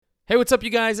Hey, what's up, you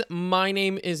guys? My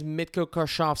name is Mitko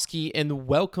Karshovsky, and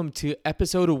welcome to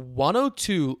episode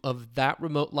 102 of That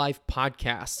Remote Life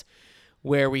podcast,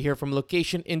 where we hear from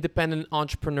location-independent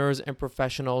entrepreneurs and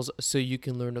professionals so you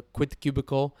can learn to quit the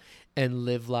cubicle and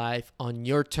live life on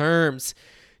your terms.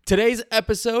 Today's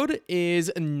episode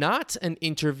is not an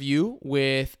interview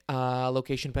with a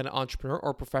location-independent entrepreneur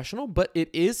or professional, but it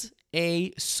is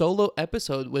a solo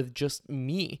episode with just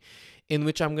me, in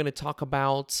which I'm going to talk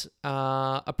about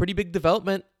a pretty big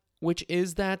development, which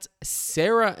is that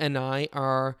Sarah and I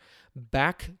are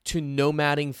back to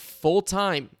nomading full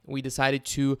time. We decided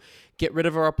to get rid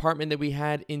of our apartment that we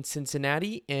had in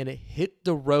Cincinnati and hit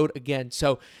the road again.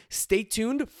 So stay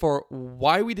tuned for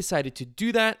why we decided to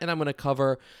do that. And I'm going to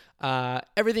cover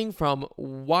everything from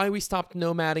why we stopped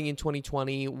nomading in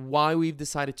 2020, why we've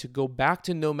decided to go back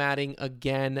to nomading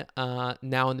again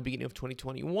now in the beginning of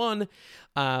 2021.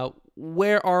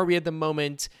 Where are we at the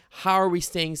moment? How are we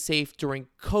staying safe during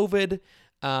COVID?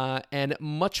 And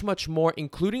much, much more,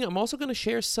 including I'm also going to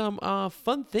share some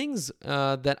fun things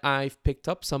that I've picked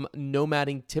up, some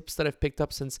nomading tips that I've picked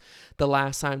up since the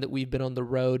last time that we've been on the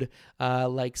road,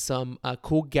 like some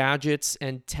cool gadgets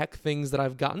and tech things that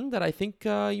I've gotten that I think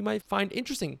you might find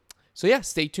interesting. So yeah,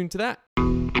 stay tuned to that.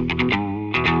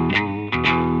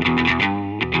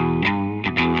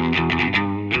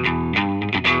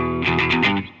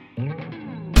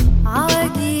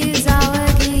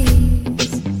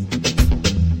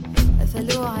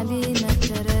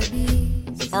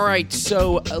 All right,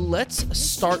 so let's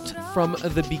start from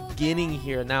the beginning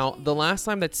here. Now, the last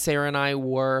time that Sarah and I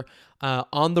were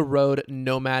on the road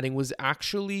nomading was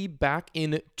actually back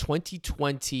in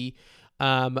 2020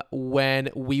 when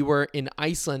we were in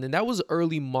Iceland, and that was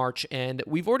early March. And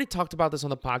we've already talked about this on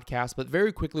the podcast, but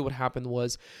very quickly what happened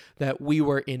was that we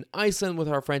were in Iceland with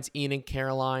our friends Ian and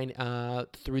Caroline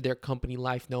through their company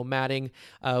Life Nomading.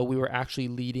 We were actually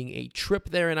leading a trip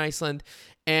there in Iceland,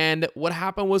 and what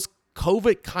happened was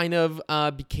COVID kind of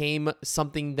became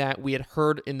something that we had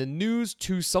heard in the news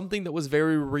to something that was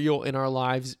very real in our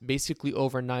lives, basically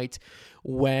overnight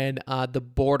when the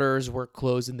borders were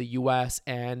closed in the U.S.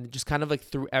 and just kind of like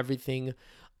threw everything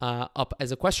up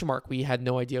as a question mark. We had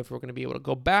no idea if we were going to be able to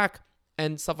go back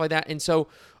and stuff like that. And so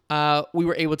we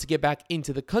were able to get back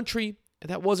into the country.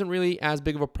 That wasn't really as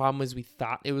big of a problem as we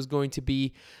thought it was going to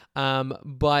be.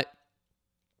 But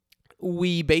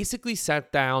we basically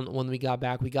sat down when we got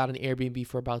back. We got an Airbnb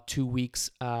for about 2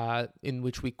 weeks in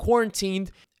which we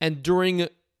quarantined. And during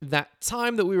that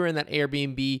time that we were in that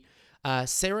Airbnb,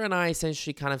 Sarah and I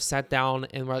essentially kind of sat down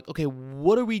and were like, okay,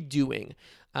 what are we doing?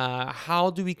 How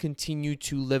do we continue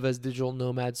to live as digital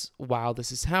nomads while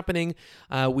this is happening?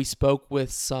 We spoke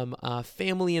with some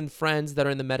family and friends that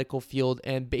are in the medical field,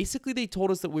 and basically they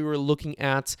told us that we were looking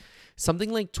at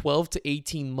something like 12 to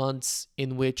 18 months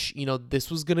in which, this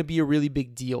was going to be a really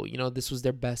big deal. This was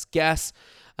their best guess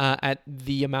at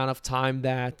the amount of time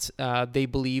that they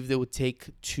believed it would take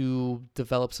to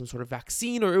develop some sort of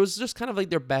vaccine, or it was just kind of like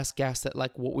their best guess at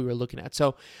like what we were looking at.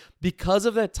 So because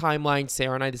of that timeline,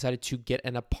 Sarah and I decided to get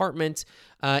an apartment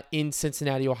in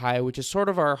Cincinnati, Ohio, which is sort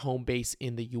of our home base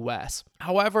in the US.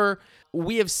 However,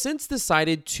 we have since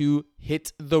decided to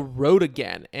hit the road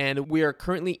again, and we are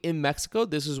currently in Mexico.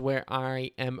 This is where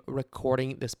I am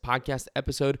recording this podcast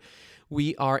episode.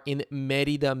 We are in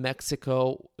Mérida,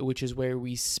 Mexico, which is where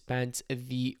we spent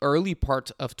the early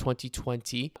part of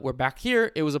 2020. We're back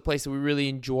here. It was a place that we really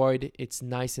enjoyed. It's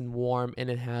nice and warm, and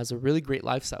it has a really great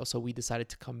lifestyle, so we decided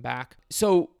to come back.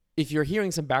 So if you're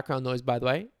hearing some background noise, by the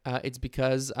way, it's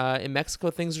because in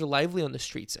Mexico, things are lively on the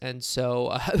streets, and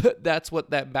so that's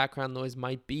what that background noise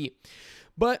might be.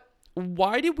 But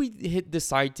why did we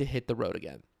decide to hit the road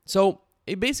again? So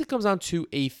it basically comes down to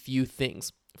a few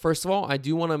things. First of all, I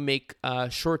do want to make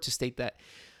sure to state that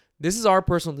this is our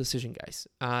personal decision, guys.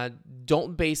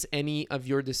 Don't base any of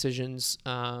your decisions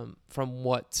from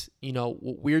what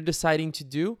we're deciding to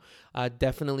do.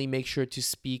 Definitely make sure to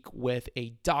speak with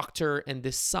a doctor and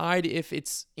decide if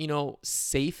it's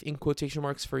safe in quotation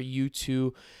marks for you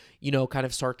to kind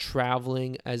of start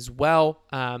traveling as well.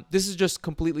 This is just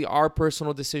completely our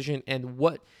personal decision and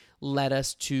what led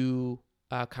us to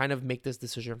kind of make this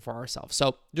decision for ourselves.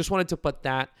 So just wanted to put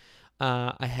that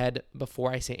ahead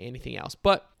before I say anything else.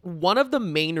 But one of the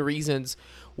main reasons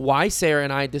why Sarah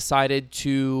and I decided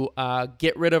to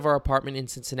get rid of our apartment in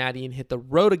Cincinnati and hit the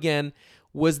road again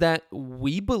was that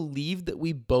we believed that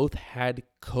we both had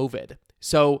COVID.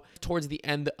 So towards the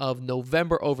end of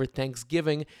November over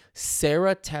Thanksgiving,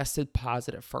 Sarah tested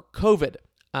positive for COVID.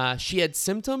 She had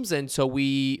symptoms, and so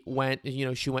she went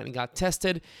and got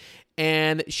tested,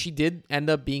 and she did end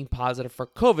up being positive for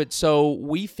COVID. So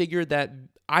we figured that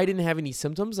I didn't have any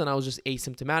symptoms and I was just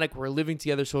asymptomatic. We're living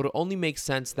together, so it only makes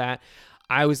sense that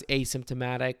I was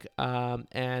asymptomatic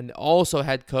and also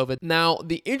had COVID. Now,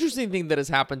 the interesting thing that has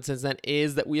happened since then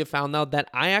is that we have found out that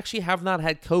I actually have not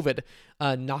had COVID,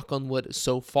 knock on wood,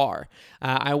 so far.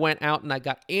 I went out and I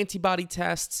got antibody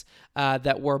tests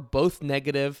that were both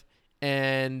negative.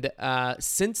 And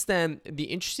since then, the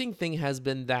interesting thing has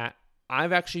been that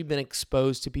I've actually been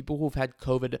exposed to people who've had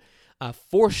COVID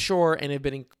for sure, and have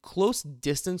been in close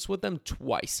distance with them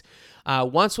twice.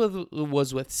 Once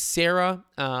was with Sarah,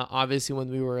 obviously when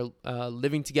we were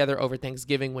living together over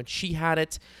Thanksgiving when she had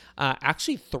it.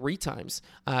 Actually 3 times.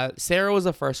 Sarah was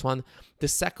the first one. The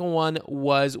second one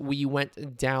was we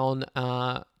went down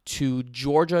to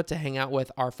Georgia to hang out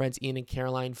with our friends Ian and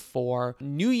Caroline for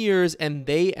New Year's, and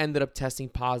they ended up testing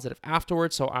positive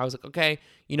afterwards. So I was like, okay,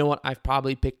 you know what? I've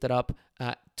probably picked it up.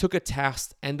 Took a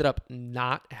test, ended up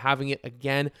not having it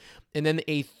again. And then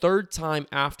a third time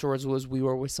afterwards was we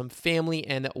were with some family,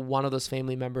 and one of those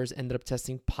family members ended up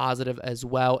testing positive as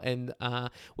well, and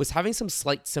was having some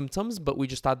slight symptoms, but we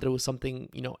just thought that it was something,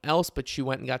 else, but she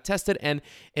went and got tested and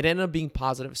it ended up being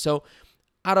positive. So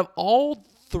out of all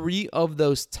 3 of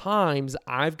those times,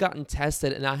 I've gotten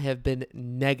tested and I have been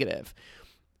negative.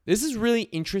 This is really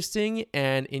interesting,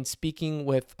 and in speaking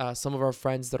with some of our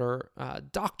friends that are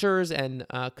doctors and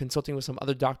consulting with some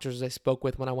other doctors I spoke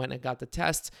with when I went and got the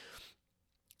tests,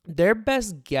 their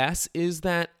best guess is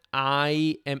that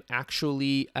I am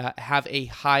actually have a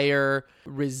higher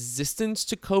resistance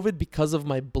to COVID because of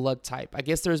my blood type. I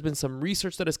guess there's been some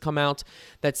research that has come out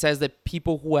that says that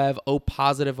people who have O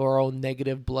positive or O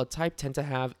negative blood type tend to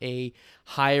have a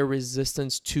higher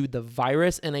resistance to the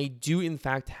virus. And I do in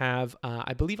fact have,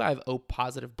 I believe I have O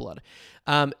positive blood.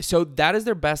 So that is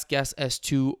their best guess as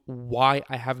to why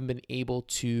I haven't been able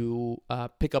to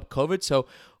pick up COVID. So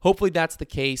hopefully that's the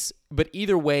case. But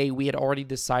either way, we had already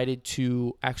decided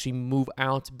to actually move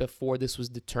out before this was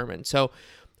determined. So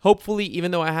hopefully,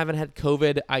 even though I haven't had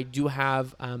COVID, I do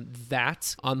have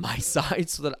that on my side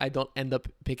so that I don't end up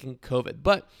picking COVID.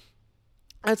 But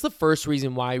that's the first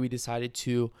reason why we decided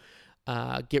to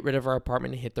get rid of our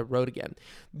apartment and hit the road again.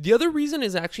 The other reason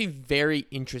is actually very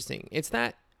interesting. It's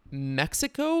that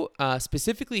Mexico,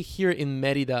 specifically here in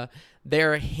Mérida,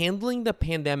 they're handling the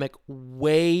pandemic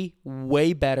way,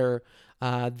 way better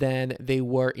than they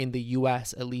were in the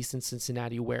U.S., at least in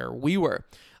Cincinnati where we were.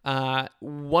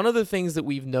 One of the things that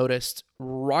we've noticed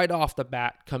right off the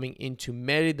bat coming into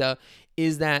Mérida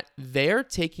is that they're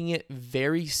taking it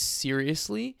very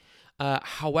seriously.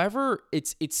 However,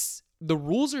 it's the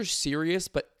rules are serious,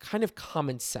 but kind of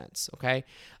common sense, okay?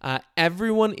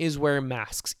 Everyone is wearing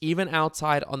masks. Even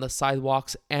outside on the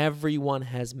sidewalks, everyone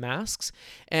has masks.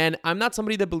 And I'm not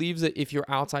somebody that believes that if you're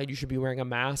outside, you should be wearing a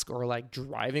mask or like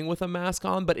driving with a mask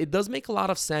on, but it does make a lot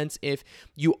of sense if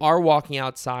you are walking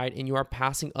outside and you are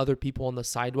passing other people on the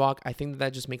sidewalk. I think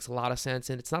that just makes a lot of sense,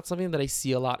 and it's not something that I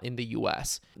see a lot in the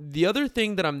US. The other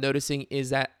thing that I'm noticing is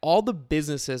that all the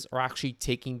businesses are actually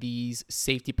taking these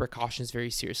safety precautions very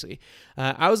seriously.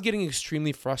 I was getting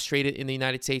extremely frustrated in the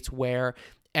United States where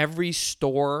every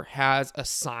store has a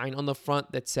sign on the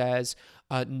front that says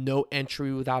no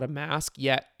entry without a mask,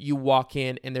 yet you walk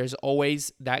in and there's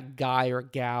always that guy or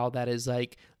gal that is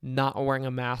like not wearing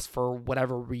a mask for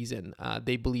whatever reason.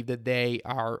 They believe that they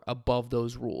are above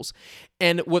those rules.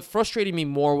 And what frustrated me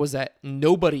more was that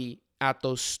nobody at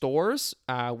those stores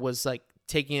was like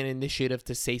taking an initiative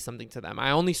to say something to them.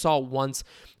 I only saw once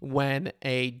when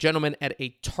a gentleman at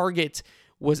a Target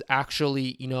was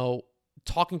actually,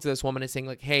 talking to this woman and saying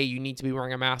like, hey, you need to be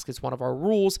wearing a mask. It's one of our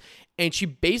rules. And she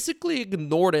basically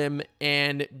ignored him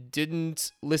and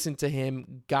didn't listen to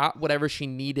him, got whatever she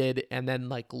needed, and then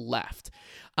like left.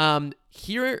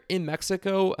 Here in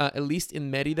Mexico, at least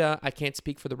in Mérida, I can't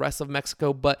speak for the rest of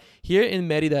Mexico, but here in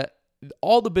Mérida,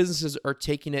 all the businesses are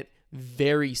taking it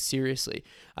very seriously.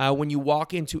 When you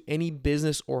walk into any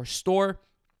business or store,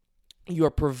 you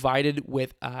are provided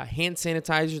with hand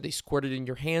sanitizer. They squirt it in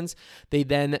your hands. They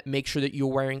then make sure that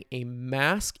you're wearing a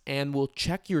mask and will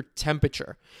check your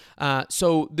temperature.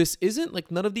 So this isn't like,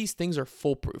 none of these things are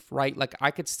foolproof, right? Like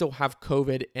I could still have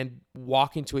COVID and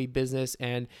walk into a business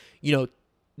and,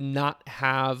 not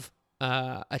have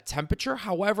a temperature.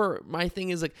 However, my thing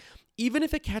is like, even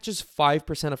if it catches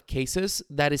 5% of cases,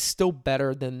 that is still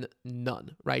better than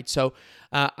none, right? So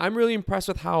I'm really impressed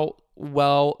with how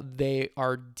well they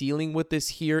are dealing with this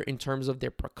here in terms of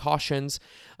their precautions.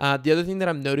 The other thing that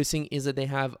I'm noticing is that they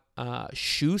have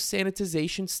shoe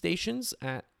sanitization stations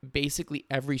at basically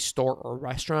every store or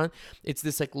restaurant. It's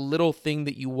this like little thing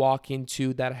that you walk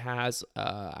into that has,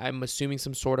 I'm assuming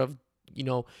some sort of,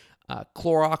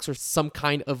 Clorox or some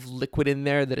kind of liquid in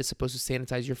there that is supposed to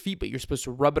sanitize your feet, but you're supposed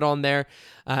to rub it on there,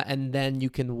 and then you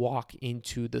can walk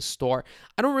into the store.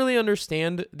 I don't really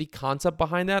understand the concept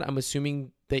behind that. I'm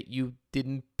assuming that you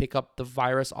didn't pick up the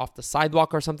virus off the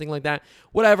sidewalk or something like that.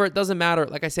 Whatever, it doesn't matter.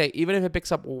 Like I say, even if it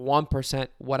picks up 1%,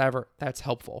 whatever, that's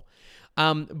helpful.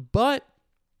 But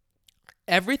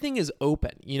everything is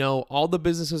open. All the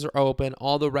businesses are open,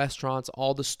 all the restaurants,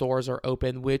 all the stores are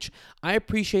open, which I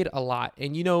appreciate a lot.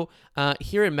 And,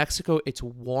 here in Mexico, it's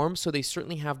warm, so they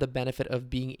certainly have the benefit of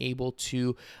being able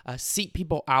to seat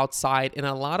people outside. And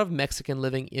a lot of Mexican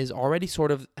living is already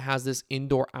sort of has this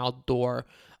indoor-outdoor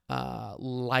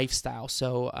lifestyle.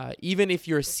 So even if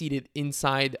you're seated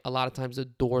inside, a lot of times the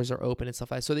doors are open and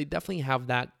stuff like that. So they definitely have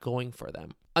that going for them.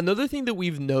 Another thing that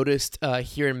we've noticed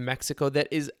here in Mexico that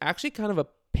is actually kind of a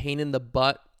pain in the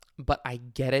butt, but I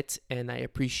get it and I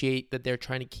appreciate that they're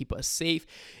trying to keep us safe,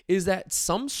 is that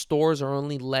some stores are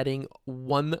only letting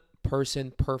one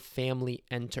person per family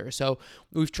enter. So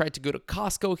we've tried to go to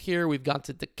Costco here. We've gone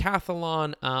to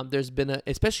Decathlon. There's been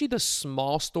especially the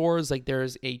small stores, like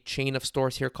there's a chain of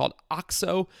stores here called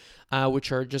OXXO,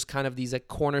 which are just kind of these like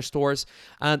corner stores.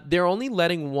 They're only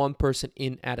letting one person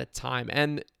in at a time.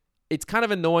 And it's kind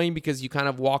of annoying because you kind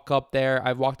of walk up there.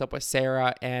 I've walked up with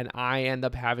Sarah and I end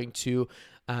up having to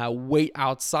wait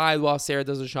outside while Sarah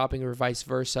does the shopping or vice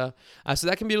versa. So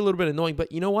that can be a little bit annoying,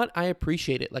 but you know what? I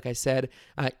appreciate it. Like I said,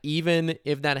 even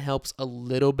if that helps a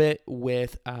little bit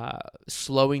with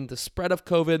slowing the spread of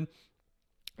COVID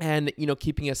and,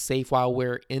 keeping us safe while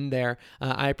we're in there,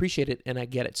 I appreciate it and I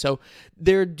get it. So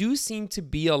there do seem to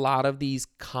be a lot of these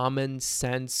common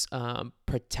sense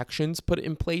protections put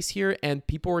in place here, and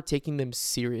people are taking them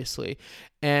seriously.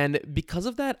 And because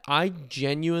of that, I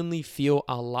genuinely feel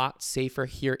a lot safer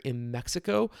here in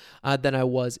Mexico than I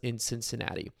was in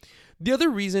Cincinnati. The other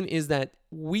reason is that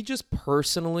we just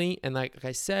personally, and like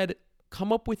I said,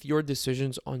 come up with your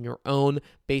decisions on your own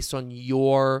based on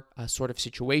your sort of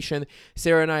situation.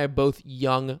 Sarah and I are both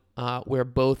young. We're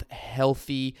both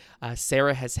healthy.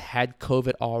 Sarah has had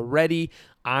COVID already.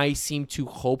 I seem to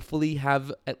hopefully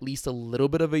have at least a little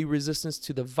bit of a resistance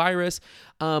to the virus.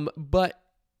 But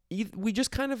we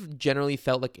just kind of generally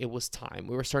felt like it was time.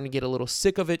 We were starting to get a little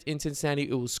sick of it in Cincinnati.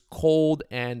 It was cold,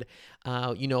 and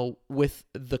with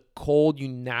the cold, you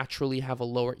naturally have a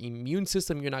lower immune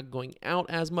system. You're not going out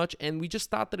as much, and we just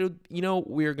thought that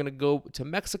we're gonna go to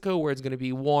Mexico where it's gonna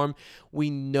be warm. We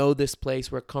know this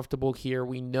place. We're comfortable here.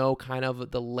 We know kind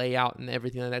of the layout and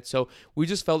everything like that. So we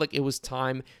just felt like it was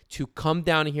time to come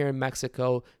down here in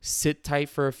Mexico, sit tight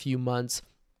for a few months,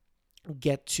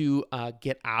 get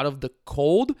out of the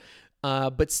cold,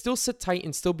 but still sit tight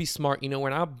and still be smart. We're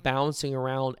not bouncing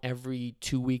around every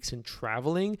 2 weeks and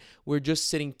traveling. We're just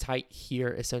sitting tight here,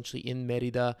 essentially in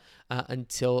Mérida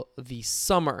until the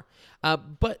summer.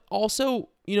 But also,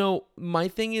 my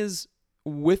thing is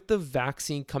with the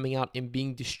vaccine coming out and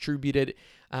being distributed,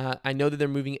 I know that they're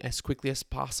moving as quickly as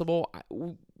possible.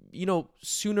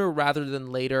 Sooner rather than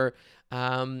later.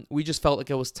 We just felt like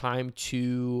it was time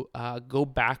to go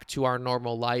back to our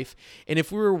normal life. And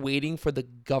if we were waiting for the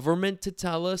government to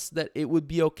tell us that it would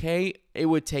be okay, it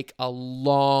would take a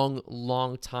long,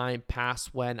 long time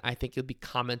past when I think it'd be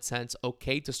common sense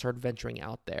okay to start venturing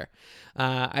out there.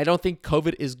 I don't think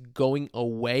COVID is going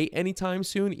away anytime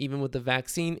soon. Even with the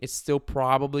vaccine, it's still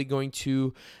probably going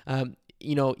to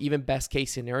even best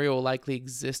case scenario will likely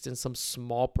exist in some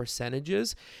small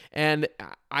percentages. And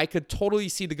I could totally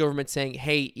see the government saying,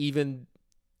 hey, even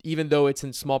though it's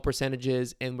in small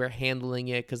percentages and we're handling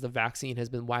it because the vaccine has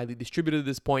been widely distributed at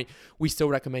this point, we still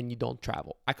recommend you don't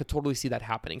travel. I could totally see that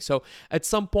happening. So at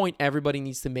some point, everybody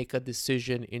needs to make a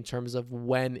decision in terms of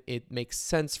when it makes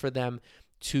sense for them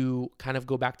to kind of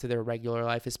go back to their regular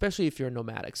life, especially if you're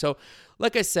nomadic. So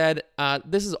like I said,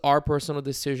 this is our personal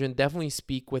decision. Definitely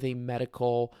speak with a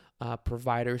medical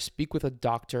provider, speak with a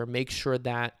doctor, make sure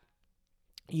that,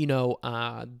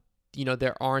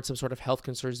 there aren't some sort of health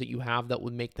concerns that you have that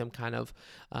would make them kind of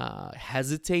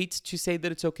hesitate to say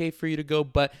that it's okay for you to go.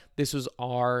 But this was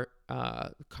our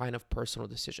kind of personal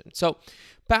decision. So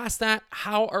past that,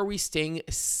 how are we staying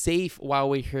safe while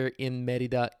we're here in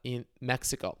Mérida in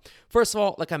Mexico? First of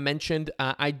all, like I mentioned,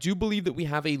 I do believe that we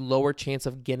have a lower chance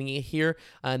of getting it here,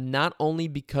 not only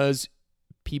because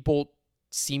people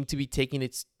seem to be taking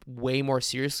it way more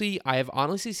seriously. I have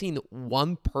honestly seen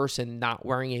one person not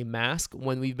wearing a mask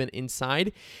when we've been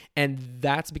inside, and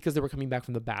that's because they were coming back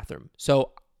from the bathroom.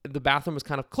 So the bathroom was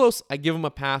kind of close. I give them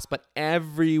a pass, but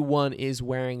everyone is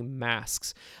wearing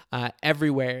masks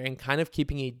everywhere and kind of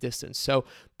keeping a distance. So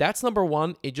that's number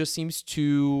one. It just seems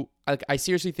to I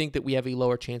seriously think that we have a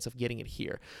lower chance of getting it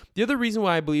here. The other reason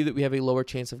why I believe that we have a lower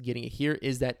chance of getting it here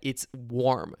is that it's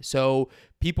warm. So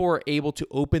people are able to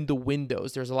open the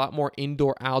windows. There's a lot more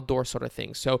indoor, outdoor sort of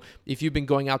things. So if you've been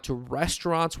going out to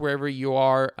restaurants, wherever you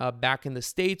are back in the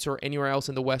States or anywhere else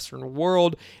in the Western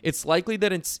world, it's likely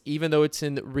that even though it's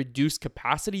in reduced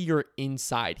capacity, you're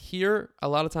inside. Here, a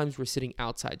lot of times we're sitting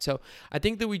outside. So I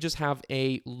think that we just have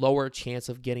a lower chance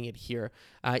of getting it here,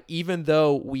 even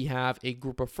though we have a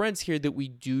group of friends here that we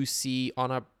do see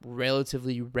on a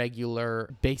relatively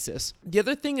regular basis. The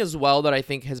other thing as well that I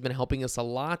think has been helping us a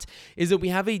lot is that we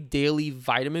have a daily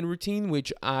vitamin routine,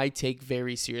 which I take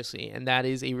very seriously, and that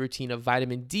is a routine of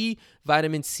vitamin D,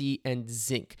 vitamin C, and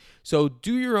zinc. So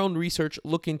do your own research,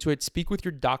 look into it, speak with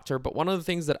your doctor. But one of the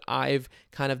things that I've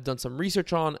kind of done some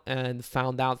research on and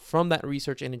found out from that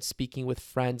research and in speaking with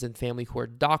friends and family who are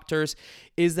doctors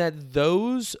is that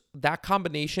that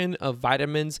combination of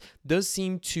vitamins does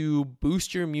seem to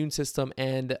boost your immune system,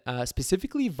 and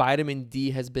specifically vitamin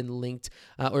D has been linked,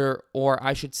 or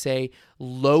I should say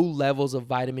low levels of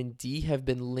vitamin D have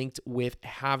been linked with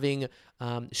having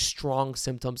strong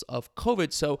symptoms of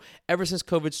COVID. So ever since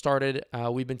COVID started,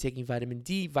 we've been taking vitamin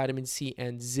D, vitamin C,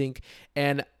 and zinc.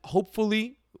 And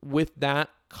hopefully with that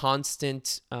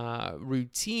constant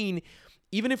routine,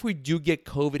 even if we do get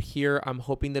COVID here, I'm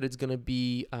hoping that it's going to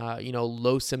be,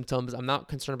 low symptoms. I'm not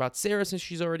concerned about Sarah since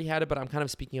she's already had it, but I'm kind of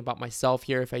speaking about myself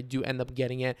here. If I do end up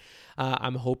getting it,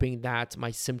 I'm hoping that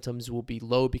my symptoms will be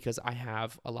low because I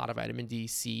have a lot of vitamin D,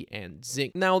 C, and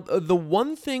zinc. Now, the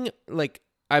one thing,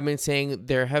 I've been saying,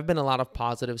 there have been a lot of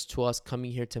positives to us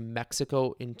coming here to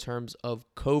Mexico in terms of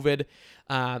COVID.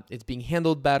 It's being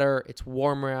handled better, it's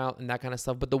warmer out, and that kind of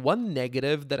stuff. But the one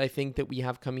negative that I think that we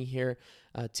have coming here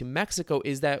to Mexico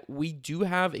is that we do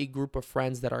have a group of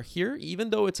friends that are here. Even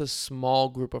though it's a small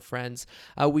group of friends,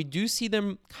 we do see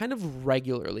them kind of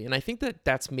regularly. And I think that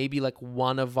that's maybe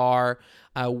one of our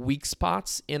weak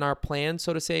spots in our plan,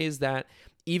 so to say, is that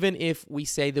even if we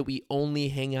say that we only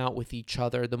hang out with each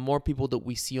other, the more people that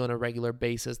we see on a regular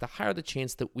basis, the higher the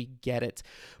chance that we get it.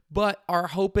 But our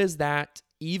hope is that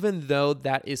even though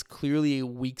that is clearly a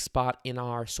weak spot in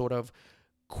our sort of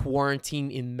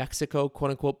quarantine in Mexico, quote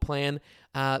unquote, plan,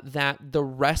 that the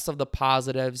rest of the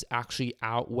positives actually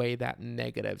outweigh that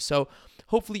negative. So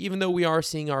hopefully, even though we are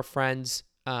seeing our friends,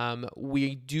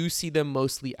 we do see them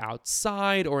mostly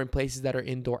outside or in places that are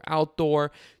indoor,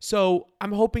 outdoor. So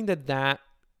I'm hoping that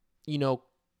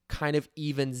kind of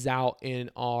evens out in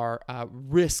our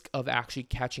risk of actually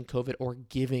catching COVID or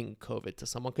giving COVID to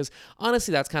someone. Because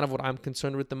honestly, that's kind of what I'm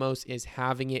concerned with the most, is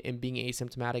having it and being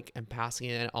asymptomatic and passing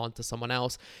it on to someone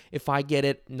else. If I get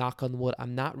it, knock on wood,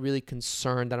 I'm not really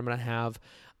concerned that I'm going to have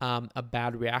a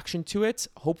bad reaction to it,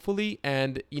 hopefully.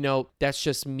 And, that's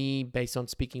just me based on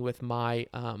speaking with my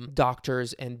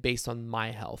doctors and based on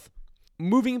my health.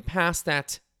 Moving past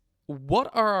that, what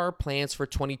are our plans for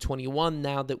 2021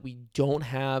 now that we don't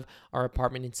have our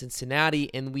apartment in Cincinnati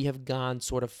and we have gone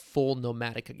sort of full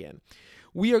nomadic again?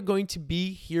 We are going to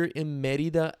be here in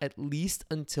Mérida at least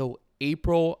until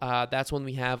April. That's when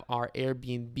we have our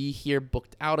Airbnb here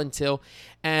booked out until.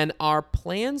 And our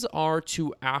plans are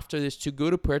to, after this, to go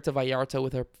to Puerto Vallarta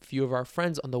with a few of our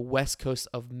friends on the west coast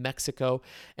of Mexico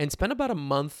and spend about a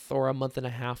month or a month and a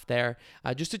half there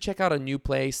just to check out a new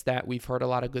place that we've heard a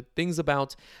lot of good things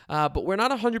about. But we're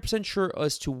not 100% sure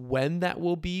as to when that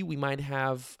will be. We might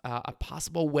have a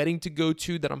possible wedding to go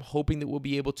to that I'm hoping that we'll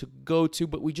be able to go to,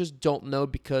 but we just don't know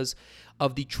because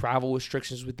of the travel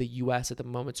restrictions with the U.S. at the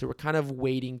moment. So we're kind of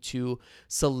waiting to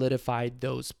solidify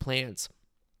those plans.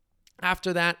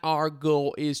 After that, our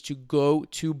goal is to go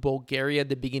to Bulgaria at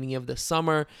the beginning of the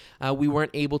summer. We weren't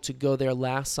able to go there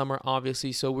last summer,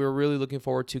 obviously, so we're really looking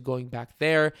forward to going back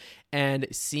there and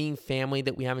seeing family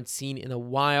that we haven't seen in a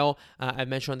while. I've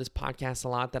mentioned on this podcast a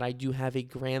lot that I do have a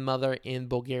grandmother in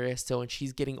Bulgaria still, and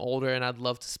she's getting older, and I'd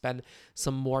love to spend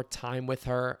some more time with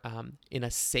her in a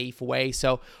safe way.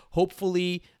 So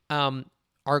hopefully,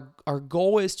 our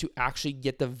goal is to actually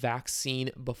get the vaccine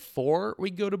before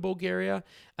we go to Bulgaria.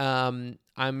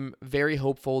 I'm very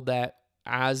hopeful that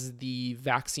as the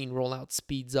vaccine rollout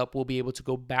speeds up, we'll be able to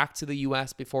go back to the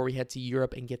US before we head to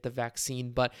Europe and get the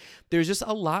vaccine. But there's just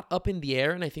a lot up in the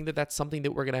air, and I think that that's something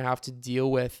that we're going to have to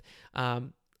deal with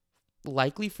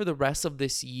likely for the rest of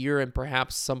this year and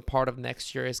perhaps some part of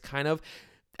next year, is kind of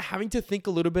having to think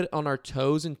a little bit on our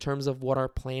toes in terms of what our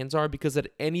plans are, because at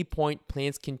any point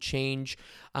plans can change.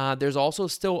 There's also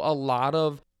still a lot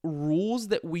of rules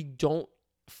that we don't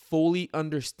fully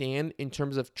understand in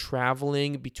terms of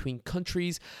traveling between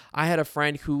countries. I had a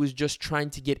friend who was just trying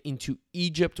to get into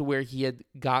Egypt, where he had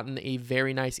gotten a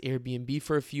very nice Airbnb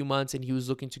for a few months, and he was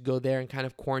looking to go there and kind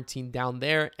of quarantine down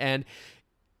there. And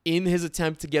in his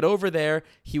attempt to get over there,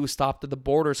 he was stopped at the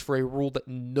borders for a rule that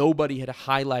nobody had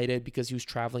highlighted because he was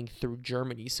traveling through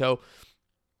Germany. So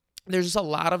there's just a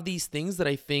lot of these things that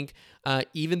I think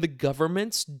even the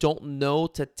governments don't know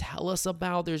to tell us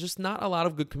about. There's just not a lot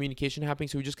of good communication happening,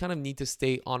 so we just kind of need to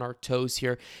stay on our toes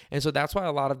here. And so that's why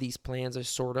a lot of these plans are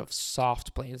sort of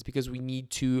soft plans, because we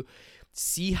need to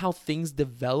see how things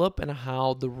develop and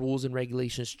how the rules and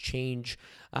regulations change,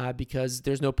 because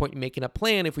there's no point in making a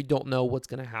plan if we don't know what's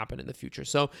going to happen in the future.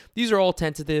 So these are all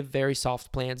tentative, very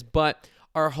soft plans, but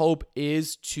our hope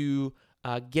is to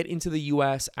get into the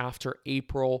U.S. after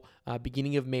April,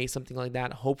 beginning of May, something like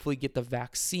that. Hopefully get the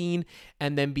vaccine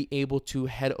and then be able to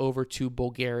head over to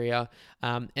Bulgaria.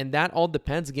 And that all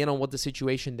depends, again, on what the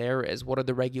situation there is. What are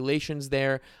the regulations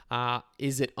there?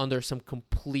 Is it under some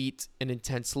complete and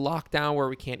intense lockdown where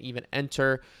we can't even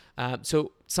enter?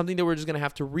 So something that we're just going to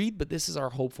have to read, but this is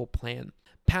our hopeful plan.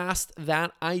 Past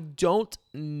that, I don't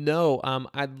know.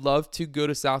 I'd love to go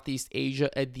to Southeast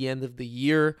Asia at the end of the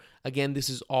year. Again, this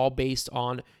is all based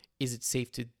on, is it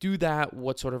safe to do that?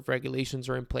 What sort of regulations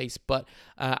are in place? But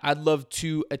I'd love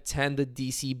to attend the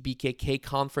DC BKK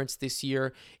conference this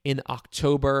year in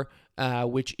October,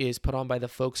 which is put on by the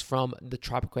folks from the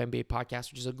Tropical MBA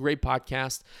podcast, which is a great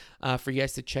podcast for you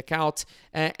guys to check out.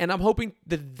 And I'm hoping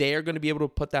that they're going to be able to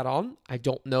put that on. I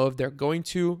don't know if they're going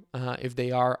to. If they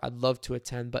are, I'd love to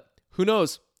attend, but who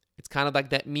knows? It's kind of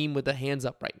like that meme with the hands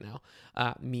up right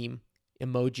now. Meme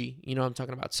emoji, you know what I'm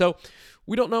talking about. So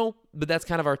we don't know, but that's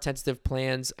kind of our tentative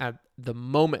plans at the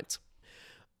moment.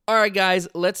 All right, guys,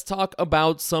 let's talk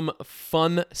about some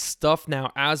fun stuff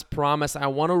now. As promised, I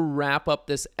want to wrap up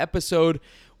this episode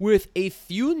with a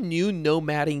few new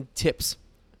nomading tips.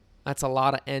 That's a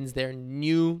lot of ends there.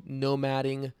 New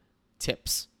nomading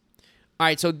tips. All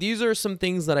right, so these are some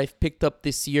things that I've picked up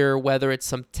this year, whether it's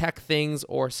some tech things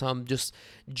or some just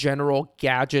general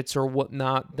gadgets or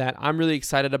whatnot that I'm really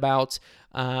excited about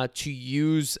to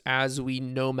use as we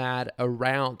nomad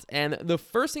around. And the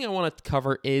first thing I want to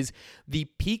cover is the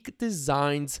Peak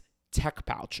Designs tech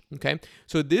pouch, okay?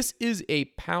 So this is a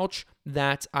pouch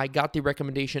that I got the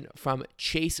recommendation from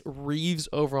Chase Reeves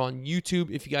over on YouTube.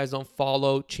 If you guys don't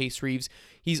follow Chase Reeves,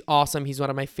 he's awesome. He's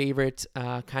one of my favorite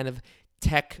kind of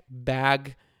tech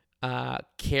bag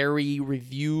carry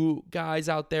review guys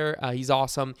out there. He's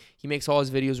awesome. He makes all his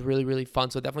videos really, really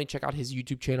fun. So definitely check out his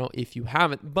YouTube channel if you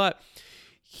haven't. But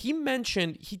he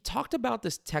talked about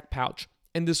this tech pouch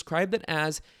and described it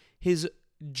as his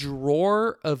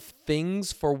drawer of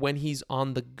things for when he's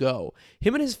on the go.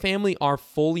 Him and his family are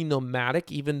fully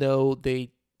nomadic, even though they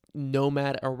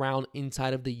nomad around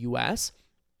inside of the US.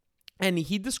 And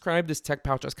he described this tech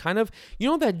pouch as kind of, you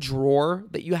know, that drawer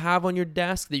that you have on your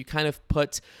desk that you kind of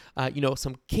put,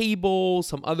 some cables,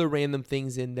 some other random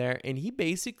things in there. And he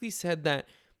basically said that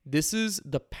this is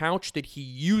the pouch that he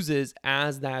uses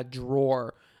as that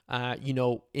drawer,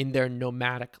 in their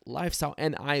nomadic lifestyle.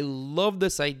 And I love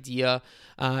this idea.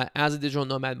 As a digital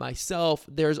nomad myself,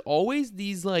 there's always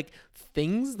these like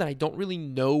things that I don't really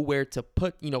know where to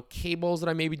put, cables that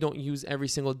I maybe don't use every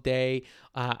single day,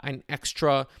 an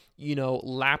extra,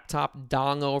 laptop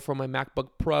dongle for my MacBook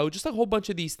Pro, just a whole bunch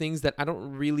of these things that I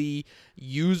don't really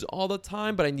use all the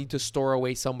time, but I need to store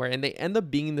away somewhere. And they end up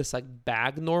being in this like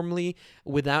bag normally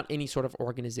without any sort of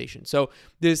organization. So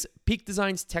this Peak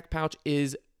Designs tech pouch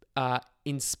is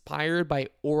inspired by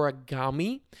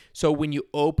origami. So when you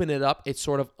open it up, it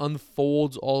sort of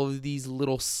unfolds all of these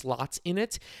little slots in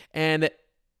it. And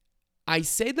I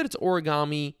say that it's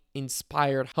origami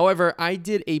inspired. However, I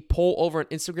did a poll over on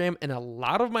Instagram and a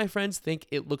lot of my friends think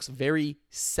it looks very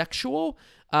sexual.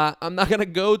 I'm not going to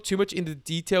go too much into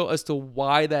detail as to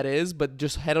why that is, but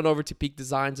just head on over to Peak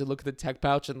Designs and look at the tech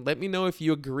pouch and let me know if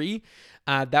you agree.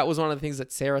 That was one of the things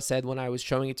that Sarah said when I was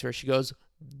showing it to her. She goes,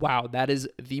 wow, that is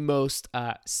the most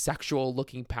sexual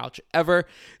looking pouch ever.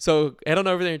 So head on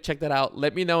over there and check that out.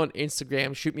 Let me know on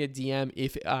Instagram. Shoot me a DM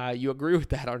if you agree with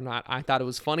that or not. I thought it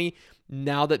was funny.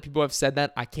 Now that people have said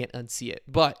that, I can't unsee it.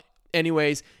 But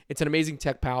anyways, it's an amazing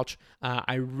tech pouch.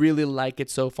 I really like it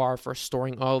so far for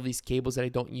storing all of these cables that I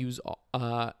don't use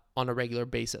on a regular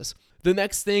basis. The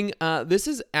next thing, this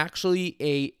is actually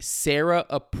a Sarah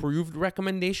approved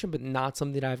recommendation, but not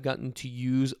something that I've gotten to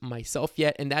use myself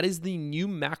yet. And that is the new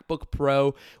MacBook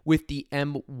Pro with the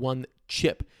M1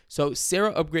 chip. So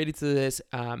Sarah upgraded to this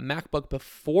MacBook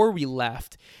before we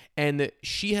left, and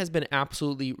she has been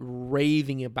absolutely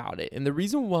raving about it. And the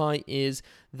reason why is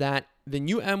that the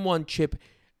new M1 chip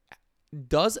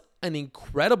does an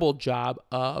incredible job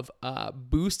of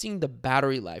boosting the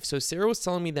battery life. So Sarah was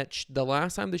telling me that the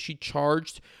last time that she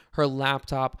charged her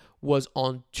laptop was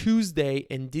on Tuesday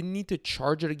and didn't need to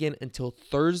charge it again until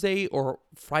Thursday or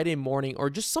Friday morning, or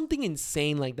just something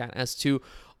insane like that. As to,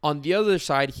 on the other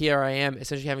side, here I am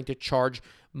essentially having to charge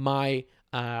my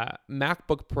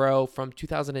MacBook Pro from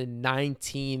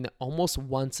 2019 almost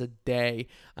once a day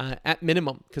at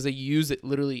minimum, because I use it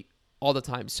literally all the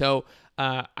time. So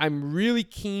I'm really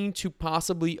keen to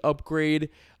possibly upgrade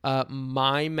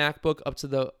my MacBook up to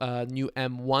the new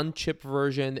M1 chip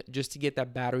version, just to get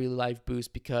that battery life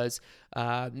boost, because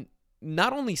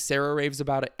not only Sarah raves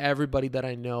about it, everybody that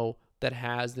I know that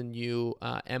has the new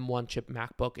M1 chip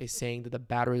MacBook is saying that the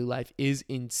battery life is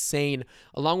insane,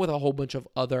 along with a whole bunch of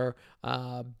other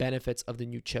benefits of the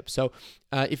new chip. So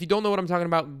if you don't know what I'm talking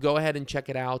about, go ahead and check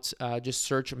it out. Just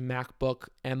search MacBook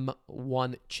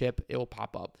M1 chip. It will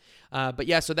pop up. But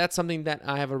yeah, so that's something that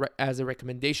I have as a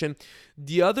recommendation.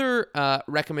 The other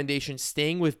recommendation,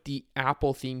 staying with the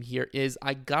Apple theme here, is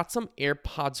I got some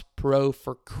AirPods Pro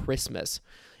for Christmas.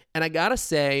 And I gotta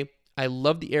say, I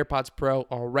love the AirPods Pro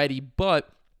already, but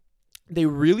they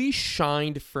really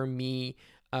shined for me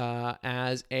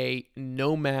as a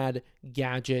nomad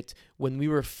gadget when we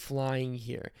were flying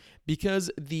here, because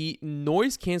the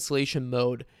noise cancellation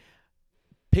mode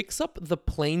picks up the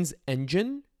plane's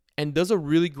engine and does a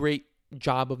really great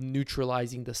job of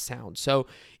neutralizing the sound. So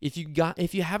if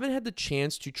you haven't had the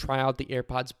chance to try out the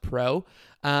AirPods Pro,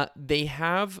 they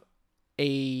have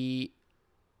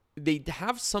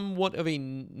somewhat of a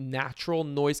natural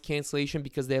noise cancellation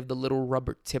because they have the little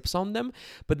rubber tips on them,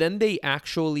 but then they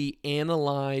actually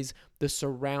analyze the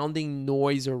surrounding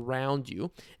noise around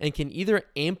you and can either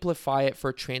amplify it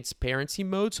for transparency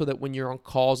mode, so that when you're on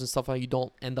calls and stuff like that, you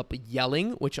don't end up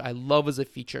yelling, which I love as a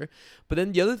feature. But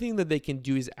then the other thing that they can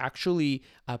do is actually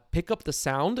pick up the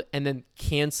sound and then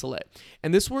cancel it.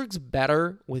 And this works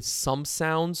better with some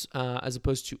sounds as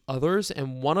opposed to others.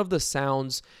 And one of the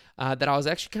sounds that I was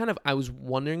actually I was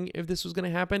wondering if this was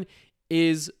going to happen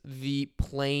is the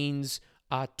plane's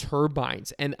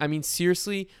turbines. And I mean,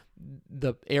 seriously,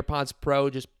 the AirPods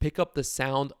Pro just pick up the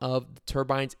sound of the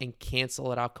turbines and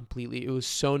cancel it out completely. It was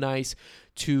so nice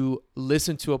to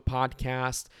listen to a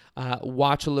podcast,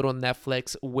 watch a little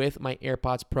Netflix with my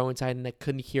AirPods Pro inside, and I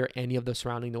couldn't hear any of the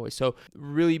surrounding noise. So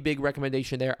really big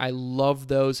recommendation there. I love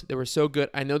those. They were so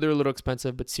good. I know they're a little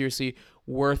expensive, but seriously,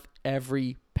 worth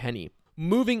every penny.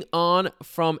 Moving on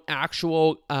from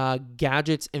actual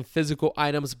gadgets and physical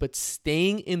items, but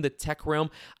staying in the tech realm,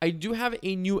 I do have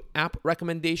a new app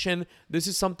recommendation. This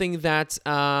is something that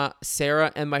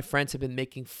Sarah and my friends have been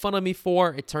making fun of me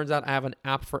for. It turns out I have an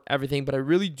app for everything, but I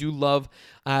really do love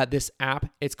this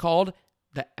app.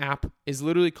 The app is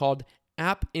literally called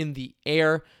App in the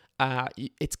Air.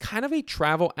 It's kind of a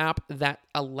travel app that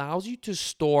allows you to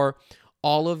store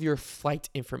all of your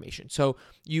flight information. So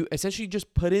you essentially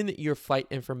just put in your flight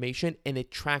information and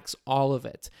it tracks all of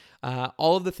it.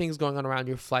 All of the things going on around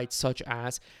your flight, such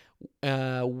as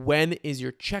when is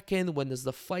your check-in, when does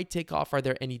the flight take off, are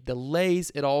there any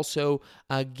delays. It also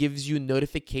gives you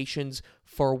notifications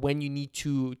for when you need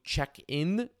to check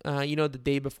in, the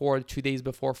day before, 2 days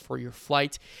before for your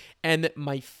flight. And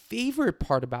my favorite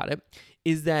part about it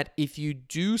is that if you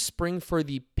do spring for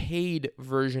the paid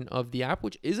version of the app,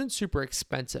 which isn't super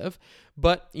expensive,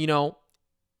 but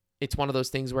it's one of those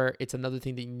things where it's another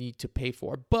thing that you need to pay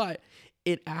for, but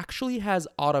it actually has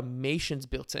automations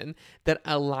built in that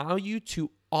allow you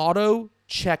to auto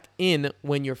check in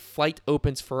when your flight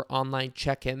opens for online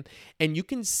check-in, and you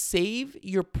can save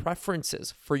your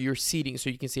preferences for your seating. So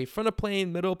you can say front of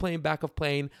plane, middle of plane, back of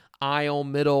plane, aisle,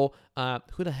 middle.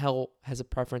 Who the hell has a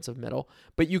preference of middle?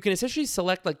 But you can essentially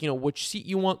select which seat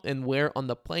you want and where on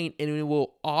the plane, and it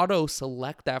will auto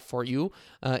select that for you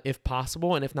if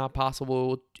possible. And if not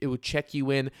possible, it will check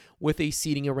you in with a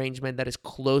seating arrangement that is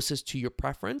closest to your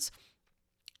preference.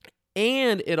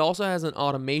 And it also has an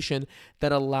automation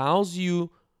that allows you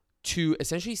to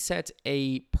essentially set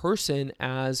a person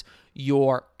as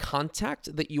your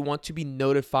contact that you want to be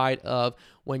notified of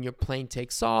when your plane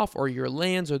takes off or your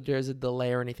lands or there's a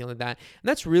delay or anything like that. And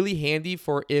that's really handy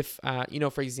for if,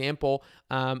 for example,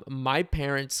 my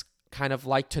parents kind of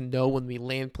like to know when we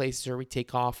land places or we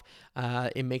take off.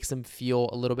 It makes them feel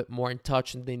a little bit more in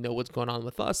touch and they know what's going on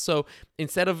with us. So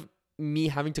instead of me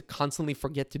having to constantly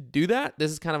forget to do that,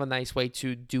 this is kind of a nice way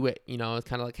to do it. It's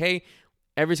kind of like, hey,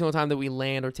 every single time that we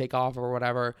land or take off or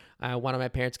whatever, one of my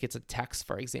parents gets a text,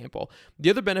 for example.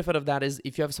 The other benefit of that is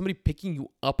if you have somebody picking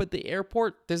you up at the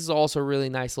airport, this is also a really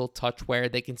nice little touch where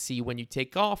they can see when you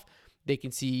take off They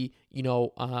can see,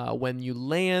 when you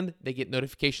land, they get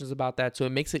notifications about that. So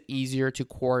it makes it easier to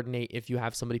coordinate if you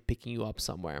have somebody picking you up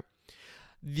somewhere.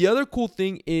 The other cool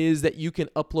thing is that you can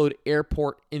upload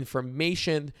airport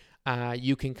information.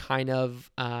 You can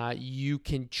you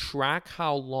can track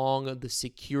how long the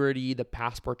security, the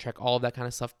passport check, all of that kind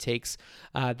of stuff takes.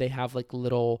 They have like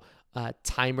little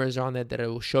timers on it that it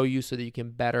will show you so that you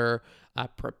can better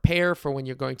prepare for when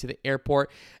you're going to the airport.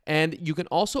 And you can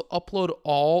also upload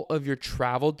all of your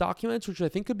travel documents, which I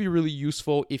think could be really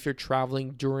useful if you're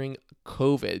traveling during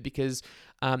COVID, because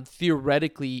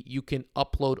theoretically, you can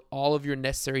upload all of your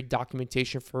necessary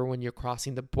documentation for when you're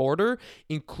crossing the border,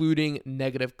 including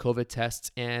negative COVID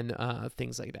tests and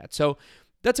things like that. So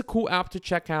that's a cool app to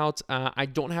check out. I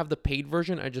don't have the paid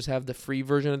version. I just have the free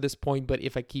version at this point. But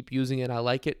if I keep using it, I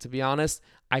like it. To be honest,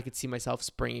 I could see myself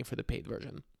springing for the paid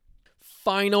version.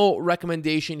 Final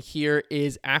recommendation here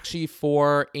is actually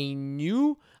for a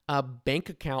new bank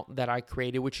account that I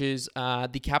created, which is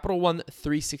the Capital One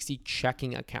 360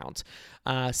 checking account.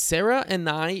 Sarah and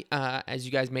I, as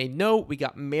you guys may know, we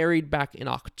got married back in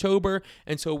October,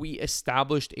 and so we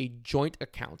established a joint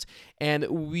account. And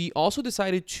we also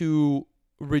decided to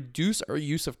reduce our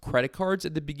use of credit cards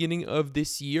at the beginning of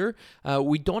this year.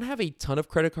 We don't have a ton of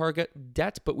credit card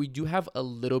debt, but we do have a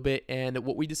little bit. And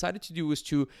what we decided to do was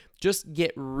to just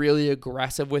get really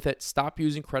aggressive with it, stop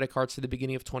using credit cards to the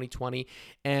beginning of 2020,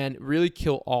 and really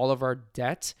kill all of our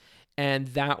debt. And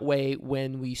that way,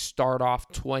 when we start off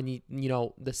the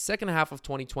second half of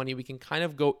 2020, we can kind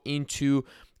of go into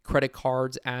credit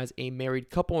cards as a married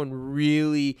couple and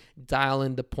really dial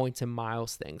in the points and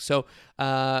miles thing. So,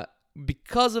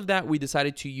 because of that, we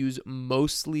decided to use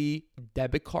mostly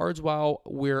debit cards while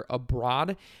we're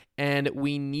abroad, and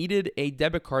we needed a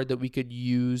debit card that we could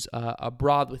use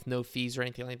abroad with no fees or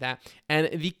anything like that. And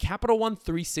the Capital One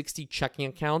 360 checking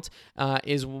account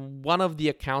is one of the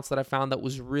accounts that I found that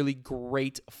was really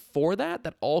great for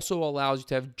that also allows you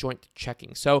to have joint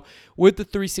checking. So with the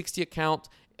 360 account,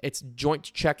 it's joint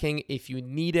checking if you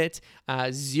need it.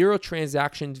 0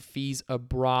 transaction fees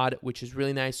abroad, which is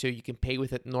really nice. So you can pay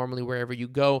with it normally wherever you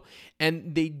go.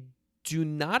 And they do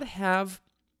not have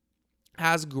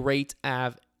as great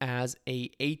as a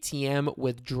ATM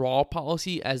withdrawal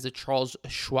policy as the Charles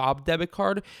Schwab debit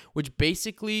card, which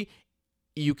basically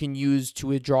you can use to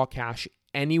withdraw cash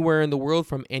anywhere in the world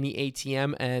from any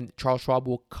ATM, and Charles Schwab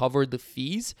will cover the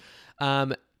fees.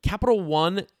 Capital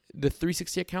One, the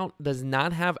 360 account, does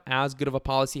not have as good of a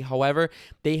policy. However,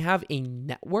 they have a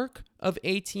network of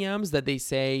ATMs that they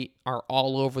say are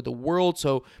all over the world.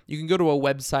 So you can go to a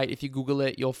website. If you Google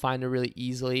it, you'll find it really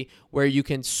easily, where you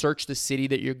can search the city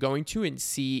that you're going to and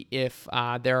see if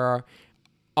there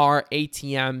are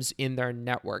ATMs in their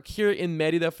network. Here in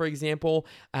Merida, for example,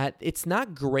 it's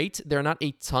not great. There are not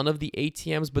a ton of the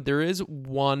ATMs, but there is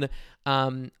one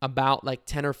about like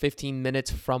 10 or 15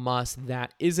 minutes from us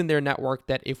that is in their network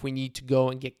that if we need to go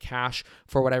and get cash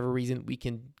for whatever reason, we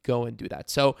can go and do that.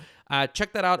 So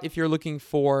check that out if you're looking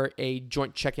for a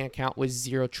joint checking account with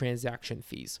 0 transaction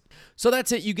fees. So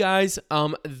that's it, you guys.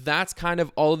 That's kind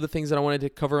of all of the things that I wanted to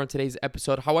cover on today's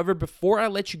episode. However, before I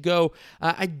let you go,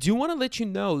 I do want to let you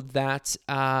know that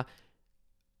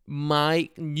my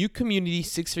new community,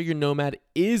 Six Figure Nomad,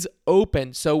 is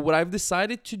open. So what I've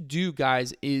decided to do,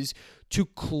 guys, is to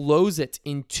close it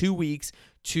in 2 weeks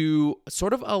to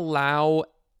sort of allow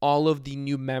all of the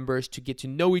new members to get to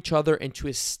know each other and to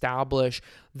establish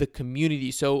the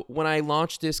community. So when I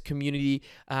launched this community,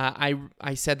 I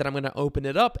said that I'm going to open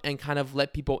it up and kind of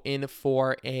let people in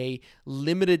for a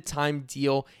limited time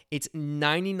deal. It's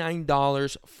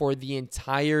 $99 for the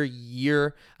entire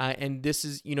year. And this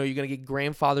is, you're going to get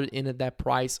grandfathered in at that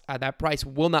price. That price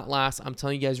will not last. I'm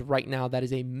telling you guys right now, that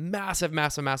is a massive,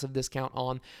 massive, massive discount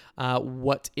on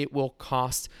what it will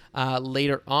cost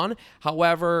later on.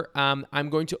 However, I'm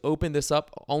going to open this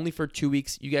up only for 2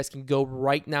 weeks. You guys can go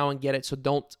right now and get it. So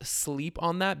don't sleep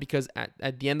on that, because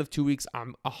at the end of 2 weeks,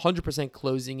 I'm 100%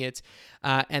 closing it.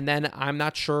 And then I'm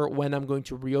not sure when I'm going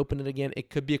to reopen it again. It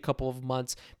could be a couple of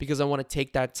months, because I want to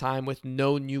take that time with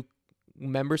no new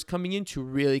members coming in to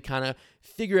really kind of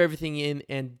figure everything in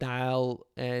and dial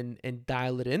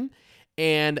it in.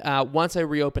 And once I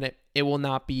reopen it, it will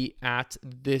not be at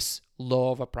this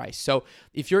low of a price. So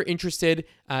if you're interested,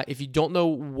 if you don't know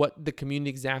what the community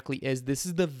exactly is, this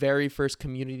is the very first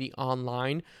community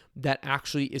online that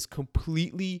actually is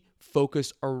completely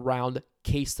focused around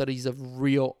case studies of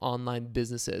real online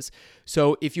businesses.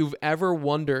 So if you've ever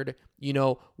wondered,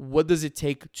 what does it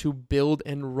take to build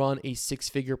and run a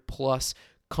 6-figure plus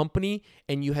company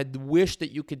and you had wished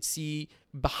that you could see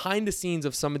behind the scenes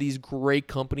of some of these great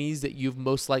companies that you've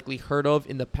most likely heard of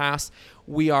in the past,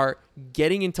 we are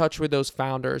getting in touch with those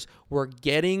founders. We're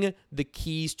getting the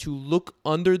keys to look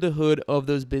under the hood of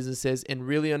those businesses and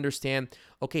really understand,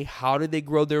 okay, how did they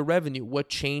grow their revenue? What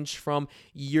changed from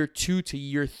year 2 to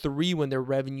year 3 when their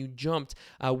revenue jumped?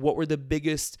 What were the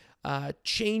biggest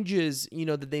changes,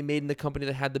 that they made in the company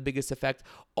that had the biggest effect?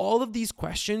 All of these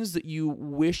questions that you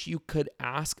wish you could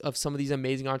ask of some of these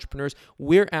amazing entrepreneurs,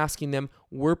 we're asking them,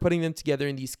 we're putting them together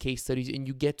in these case studies, and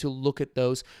you get to look at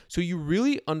those so you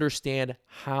really understand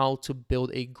how to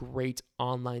build a great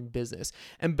online business.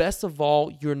 And best of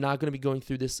all, you're not going to be going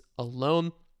through this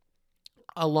alone.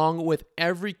 Along with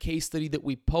every case study that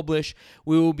we publish,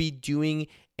 we will be doing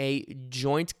a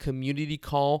joint community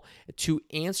call to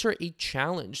answer a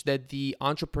challenge that the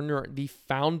entrepreneur, the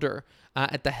founder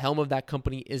at the helm of that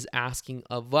company is asking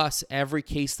of us. Every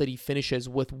case study finishes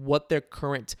with what their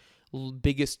current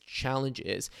biggest challenge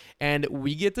is. And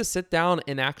we get to sit down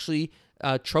and actually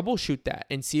troubleshoot that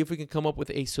and see if we can come up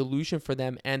with a solution for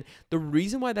them. And the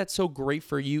reason why that's so great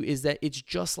for you is that it's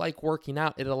just like working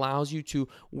out. It allows you to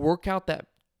work out that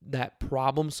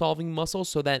problem solving muscle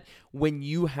so that when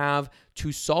you have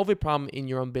to solve a problem in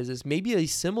your own business, maybe a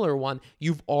similar one,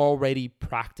 you've already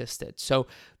practiced it. So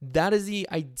that is the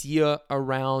idea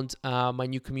around my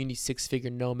new community, Six Figure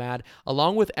Nomad.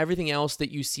 Along with everything else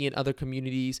that you see in other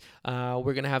communities,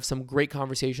 we're going to have some great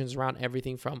conversations around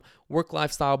everything from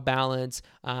work-lifestyle balance,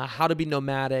 how to be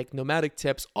nomadic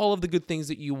tips, all of the good things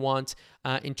that you want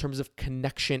in terms of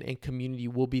connection and community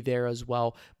will be there as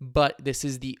well. But this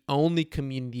is the only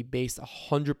community based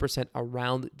 100%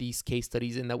 around these case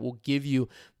studies, and that will give you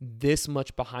this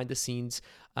much behind the scenes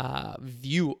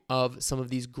view of some of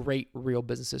these great real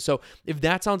businesses. So if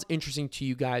that sounds interesting to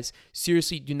you guys,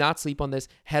 seriously, do not sleep on this.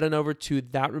 Head on over to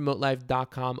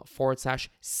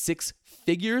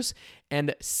thatremotelife.com/6figures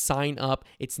and sign up.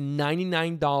 It's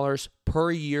 $99 per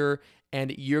year,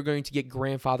 and you're going to get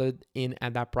grandfathered in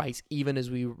at that price, even as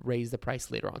we raise the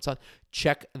price later on. So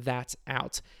check that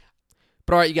out.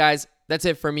 But all right, you guys, that's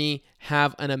it for me.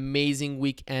 Have an amazing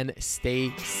week and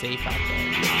stay safe out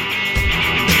there.